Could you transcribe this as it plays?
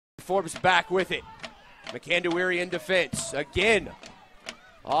Forbes back with it. McAndawiri in defense. Again,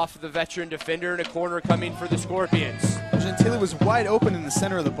 off the veteran defender in a corner coming for the Scorpions. Gentili was wide open in the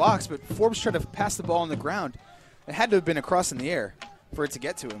center of the box, but Forbes tried to pass the ball on the ground. It had to have been a cross in the air for it to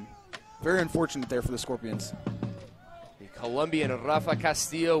get to him. Very unfortunate there for the Scorpions. The Colombian Rafa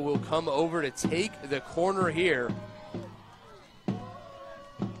Castillo will come over to take the corner here.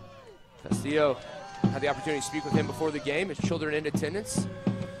 Castillo had the opportunity to speak with him before the game. His children in attendance.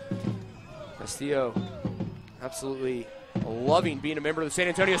 Castillo absolutely loving being a member of the San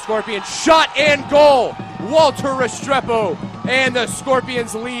Antonio Scorpions. Shot and goal! Walter Restrepo, and the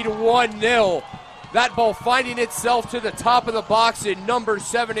Scorpions lead 1-0. That ball finding itself to the top of the box in number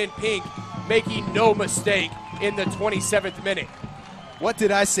 7 in pink, making no mistake in the 27th minute. What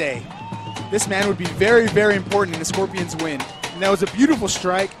did I say? This man would be very, very important in the Scorpions' win. And that was a beautiful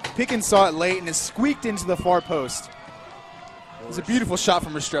strike. Pickens saw it late and it squeaked into the far post. It was a beautiful shot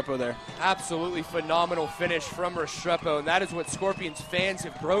from Restrepo there. Absolutely phenomenal finish from Restrepo, and that is what Scorpions fans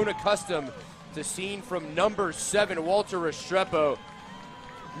have grown accustomed to seeing from number 7, Walter Restrepo.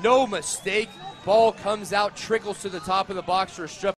 No mistake. Ball comes out, trickles to the top of the box for Restrepo.